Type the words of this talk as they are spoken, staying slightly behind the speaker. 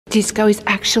Disco is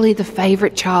actually the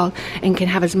favourite child and can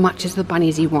have as much as the bunny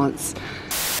as he wants.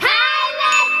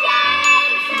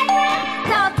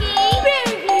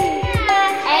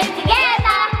 And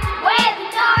together we're the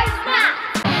Norris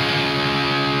Nuts.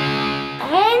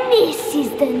 And this is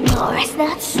the Norris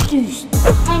Nuts stew.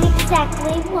 And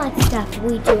exactly what stuff are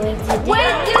we doing today?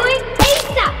 We're doing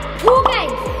Easter pool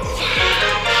games.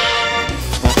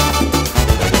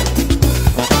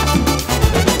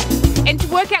 And to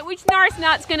work out which Norris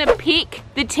Nut's gonna pick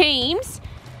the teams,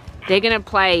 they're gonna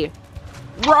play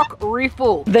rock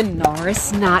riffle. The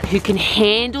Norris Nut who can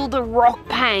handle the rock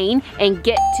pain and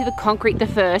get to the concrete the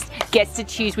first gets to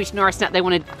choose which Norris Nut they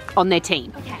want on their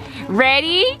team. Okay.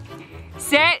 Ready,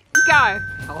 set, go.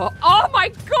 Oh my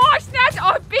gosh, Nats!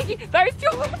 Oh, Biggie, those two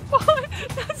are fine.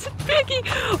 That's Biggie.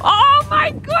 Oh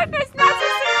my goodness, Nats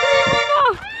is the clear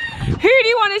winner. Who do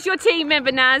you want as your team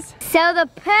member, Naz? So the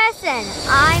person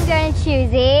I'm going to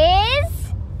choose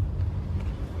is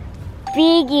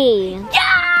Biggie.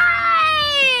 Yay!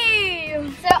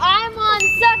 So I'm on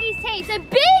Soggy's team. So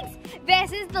Bigs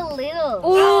versus the Little.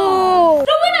 Ooh.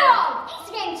 The winner of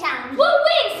Easter Game Challenge will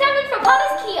win something from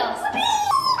Papa's Kiosk.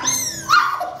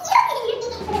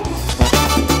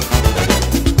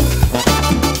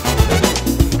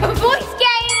 Voice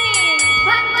gaming.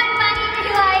 One bunny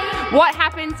relay. What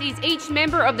happens is each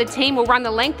member of the team will run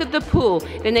the length of the pool.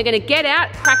 Then they're going to get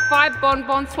out, crack 5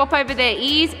 bonbons, swap over their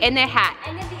ears and their hat.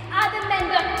 And then the other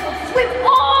member will swim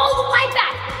all the way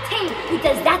back. Team who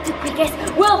does that the quickest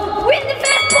will win the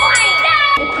first point.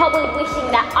 You're probably wishing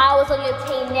that I was on your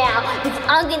team now because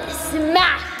I'm going to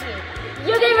smash you.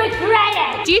 You're going to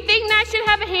regret it. Do you think Naz should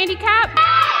have a handicap?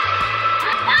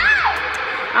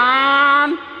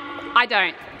 I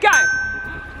don't. Go.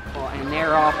 Oh, and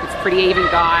they're off. It's pretty even,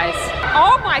 guys.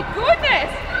 Oh my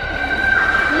goodness.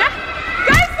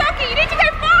 Go, Socky. You need to go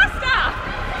faster.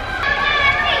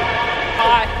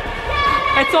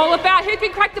 It's all about who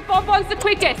can crack the bonbons the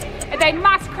quickest. And they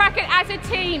must crack it as a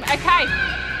team. Okay.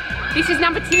 This is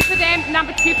number 2 for them.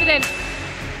 Number 2 for them.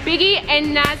 Biggie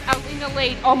and Naz are in the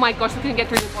lead. Oh my gosh, we can get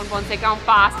through the bonbons. They're going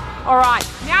fast. All right.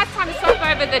 Now it's time to swap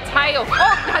over the tail.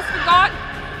 Oh, Naz forgot.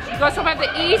 You've got to swap over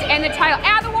the ears and the tail.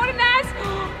 Out of the water, Naz.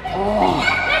 Oh.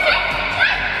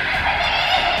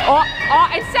 Oh,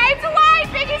 and saves away.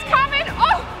 Biggie's coming.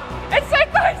 Oh, it's so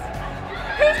close.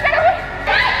 Who's going to win?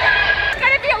 It's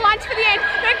going to be a lunch for the end.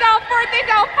 They're going for it. They're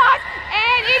going fast.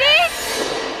 And it is.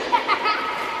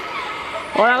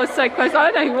 Oh, that was so close.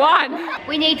 I don't know who won.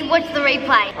 We need to watch the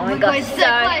replay. Oh my god, so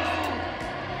close.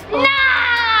 No!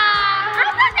 I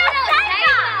thought that was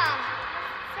Saber.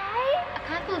 I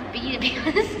can't feel Biggie, to be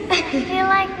honest. I feel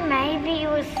like maybe it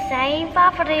was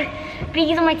Saber, but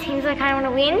Biggie's on my team, so I kind of want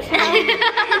to win. So.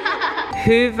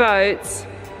 Who votes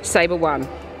Saber won?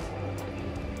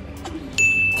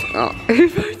 Oh, who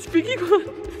votes Biggie won?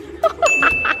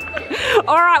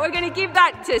 All right, we're going to give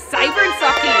that to Saber and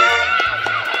Socky.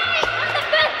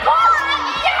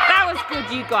 That was good,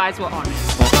 you guys were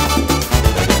honest.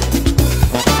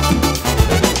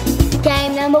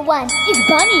 Game number 1 is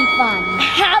bunny fun.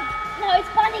 No, it's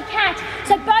bunny catch.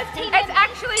 So both teams. It's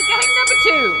actually game number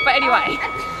 2, but anyway.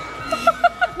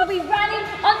 We'll be running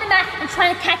on the mat and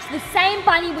trying to catch the same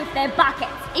bunny with their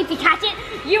buckets. If you catch it,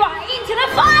 you are into the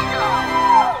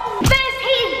final! First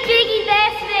here's Biggie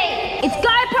versus me. It's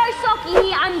GoPro Socky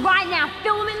here. I'm right now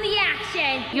filming the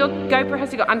action. Your GoPro has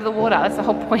to go under the water, that's the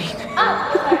whole point.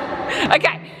 Oh.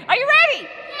 Okay, are you ready?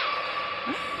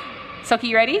 Yeah. Socky,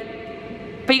 you ready?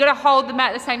 But you gotta hold the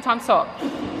mat at the same time, Sock.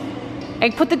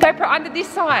 And put the GoPro under this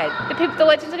side. The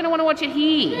legends are gonna wanna watch it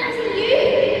here.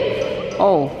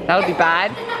 Oh, that would be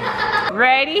bad.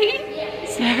 Ready?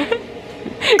 Set,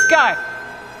 go.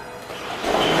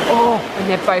 Oh, and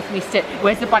they've both missed it.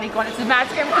 Where's the bunny gone? It's the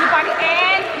mat's going for the bunny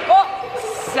and oh,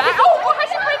 has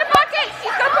she put in the bucket?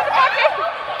 She's gonna put the bucket.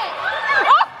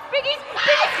 Oh, Biggie's.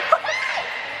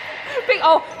 Big.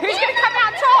 Oh, who's gonna come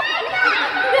out top?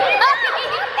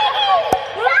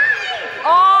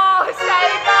 Oh,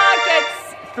 Saber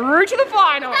gets through to the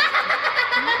final.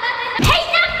 Hey,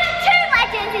 number 2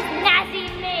 legends is Nazzy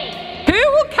and me. Who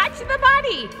will catch the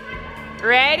bunny?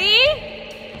 Ready,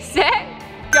 set,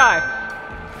 go.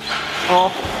 Oh,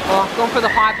 going for the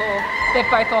high ball. They're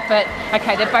both off it.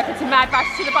 Okay, they're both into mad rush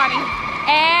to the bunny.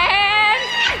 And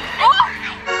oh!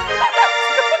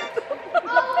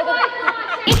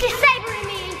 It's a Saber and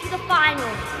me into the final.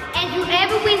 And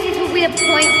whoever wins this will be a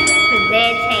point for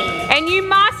their team. And you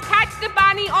must catch the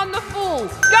bunny on the full.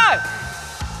 Go!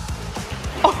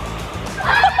 Oh.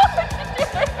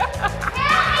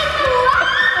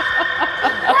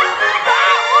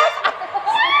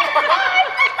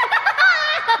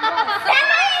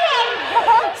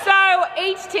 So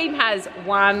each team has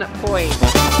 1 point.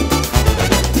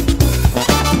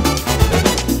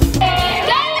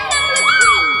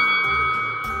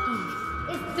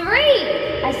 It's 3.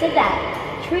 I said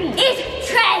that. 3. It's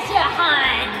treasure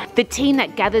hunt. The team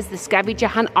that gathers the scavenger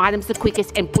hunt items the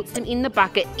quickest and puts them in the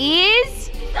bucket is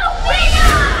The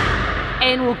winner!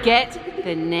 and will get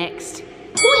the next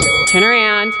point. Turn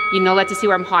around. You're not allowed to see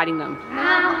where I'm hiding them.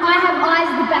 I have eyes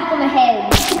at the back of my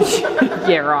head.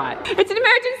 Yeah, right. It's an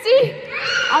emergency.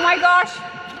 Oh my gosh.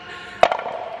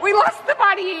 We lost the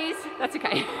bunny ears. That's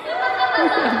okay.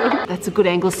 That's a good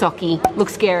angle, Socky.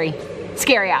 Looks scary.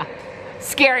 Scarier.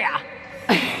 Scarier.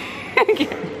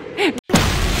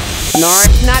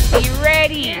 Norris, Nuts, are you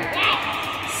ready?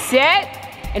 Set.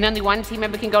 And only one team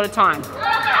member can go at a time.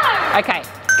 Okay,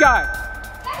 go.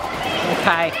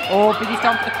 Okay. Oh, Biggie's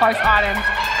gone for the close items.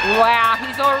 Wow,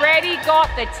 he's already got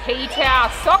the tea towel.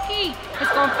 Socky has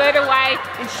gone further away,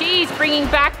 and she's bringing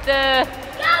back the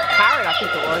carrot, I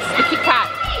think it was. The Kit Kat.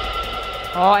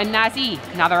 Oh, and Nazzy,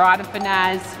 another item for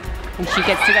Naz. And she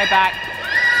gets to go back.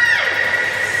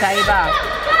 Saber.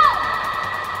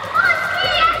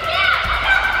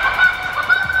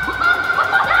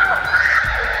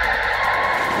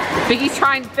 Biggie's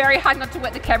trying very hard not to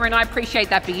wet the camera, and I appreciate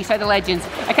that, Biggie. So the legends.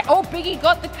 Okay, oh, Biggie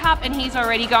got the cup, and he's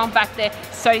already going back there.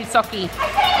 So did Socky.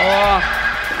 Oh,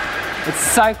 it's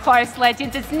so close,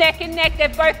 legends. It's neck and neck.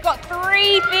 They've both got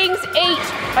 3 things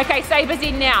each. Okay, Saber's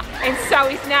in now, and so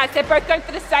is Naz. They're both going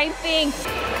for the same thing.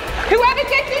 Whoever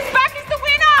gets this back is the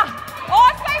winner.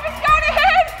 Oh, Saber's going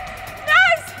ahead.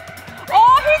 Naz.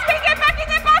 Oh, who's going to get back in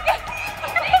their bucket?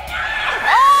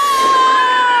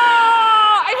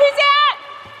 Oh, and who's out?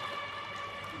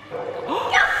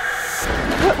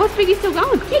 What's Biggie still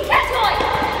going? Kit Kat toy!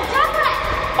 Chocolate!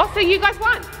 Oh, so you guys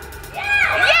won?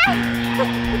 Yeah!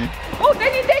 Yeah! Oh,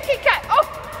 they need their Kit Kat. Oh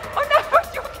no,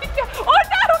 it's your Kit Kat. Oh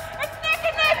no, it's neck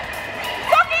and neck.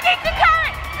 Socky needs a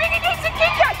carrot. Biggie needs a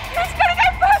Kit Kat. Who's gonna go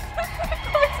first?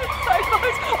 It's so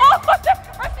close. Oh, they're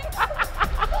pressing.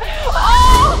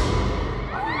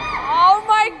 Oh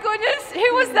my goodness, who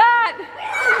was that?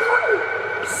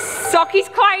 Socky's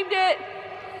claimed it.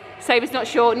 Saber's not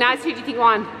sure. Naz, who do you think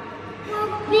won?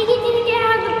 Biggie didn't get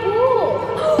out of the pool.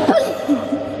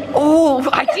 Oh,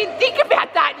 I didn't think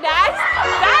about that, Naz.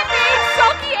 That means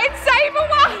Socky and Saber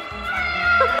won.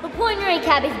 The point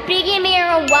recap is Biggie and me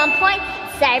are on 1 point,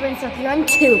 Saber and Socky are on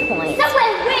 2 points. So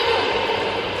we're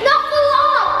winning! Not for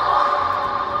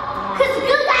long! Because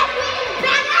good guys win,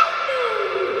 bad guys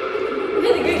lose!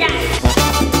 Really good guys.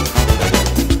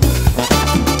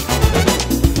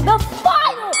 The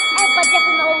final, and but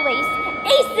definitely not least,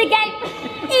 Easter game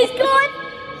is good.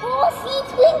 Horsey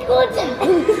twinkled.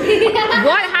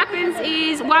 What happens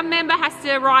is one member has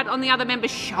to ride on the other member's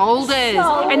shoulders.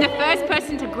 And the first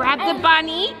person to grab the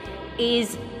bunny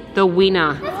is the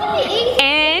winner. That's gonna be easy.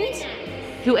 And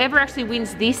whoever actually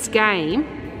wins this game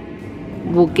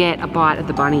will get a bite of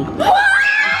the bunny. On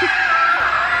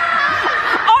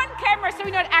camera so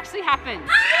we know it actually happened.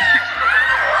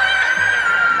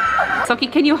 Socky,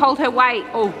 can you hold her weight?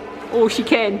 Oh, she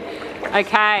can.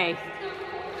 Okay.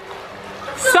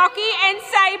 Socky and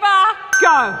Saber,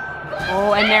 go.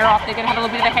 Oh, and they're off. They're going to have a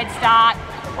little bit of a head start.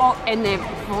 Oh, and they've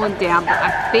fallen down, but I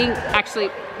think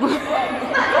actually...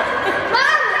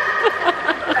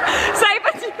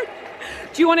 Saber,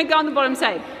 do you want to go on the bottom,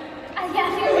 Sabe?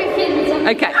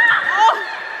 Okay.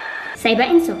 Saber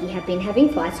and Socky have been having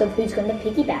fights of who's going to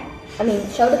piggyback.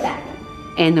 Shoulder back.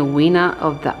 And the winner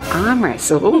of the arm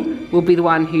wrestle will be the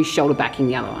one who's shoulder backing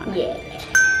the other one. Yeah.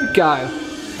 Go.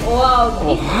 Whoa,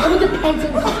 this all depends on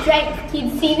strength,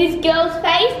 kids. See this girl's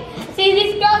face? See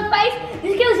this girl's face?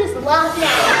 This girl's just laughing at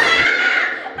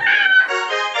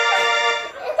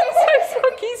me. So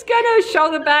Socky's gonna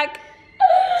shoulder back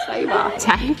Saber.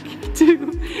 Take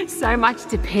 2. So much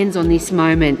depends on this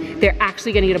moment. They're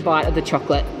actually gonna get a bite of the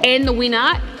chocolate. And the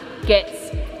winner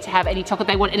gets to have any chocolate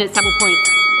they want, and it's double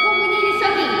points. What we need is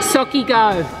Socky. Socky,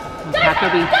 go.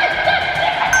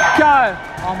 Go.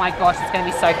 Oh my gosh, it's going to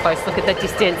be so close. Look at the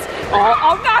distance.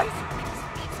 Oh no!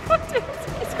 It's got to.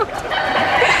 It's got to. It's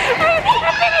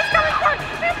coming back.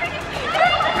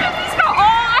 It's got.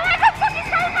 Oh my God, Socky's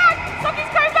coming back.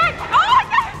 Socky's coming back. Oh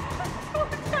no!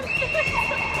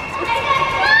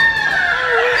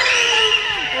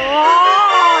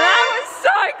 Oh, that was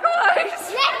so close.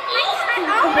 Let me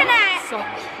open it.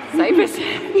 Saber's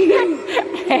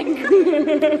angry.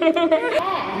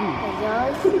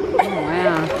 Oh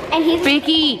wow. And he's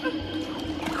Biggie,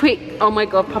 quick. Oh my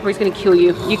God, Papa's gonna kill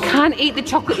you. You can't eat the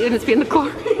chocolate and it's been the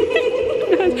core.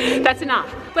 That's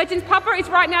enough. Legends, Papa is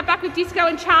right now back with Disco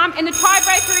and Charm, and the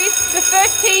tiebreaker is the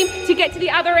first team to get to the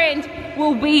other end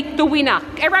will be the winner.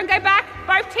 Everyone go back.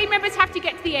 both team members have to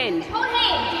get to the end. Hold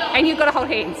hands. And you've got to hold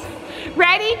hands.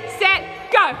 Ready, set,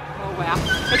 go. Oh wow,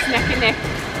 it's neck and neck.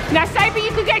 Now Saber,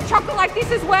 you could get chocolate like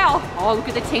this as well. Oh, look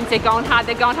at the teams, they're going hard,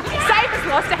 they're going hard. Saber's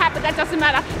lost a hat, but that doesn't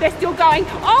matter. They're still going.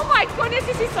 Oh my goodness,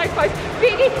 this is so close.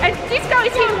 Biggie and Disco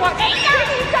is here to watch.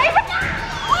 Biggie, Saber.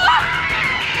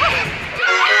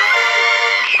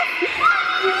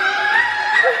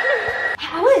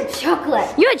 I want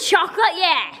chocolate. You want chocolate?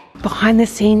 Yeah. Behind the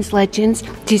scenes, legends,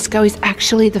 Disco is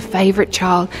actually the favourite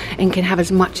child and can have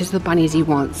as much as the bunny as he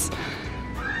wants.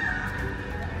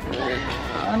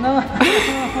 Oh no.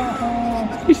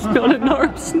 He's not a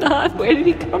Norris nut. Where did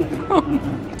he come from?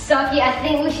 Socky, I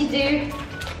think we should do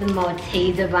the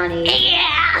Malteser bunny. Yeah!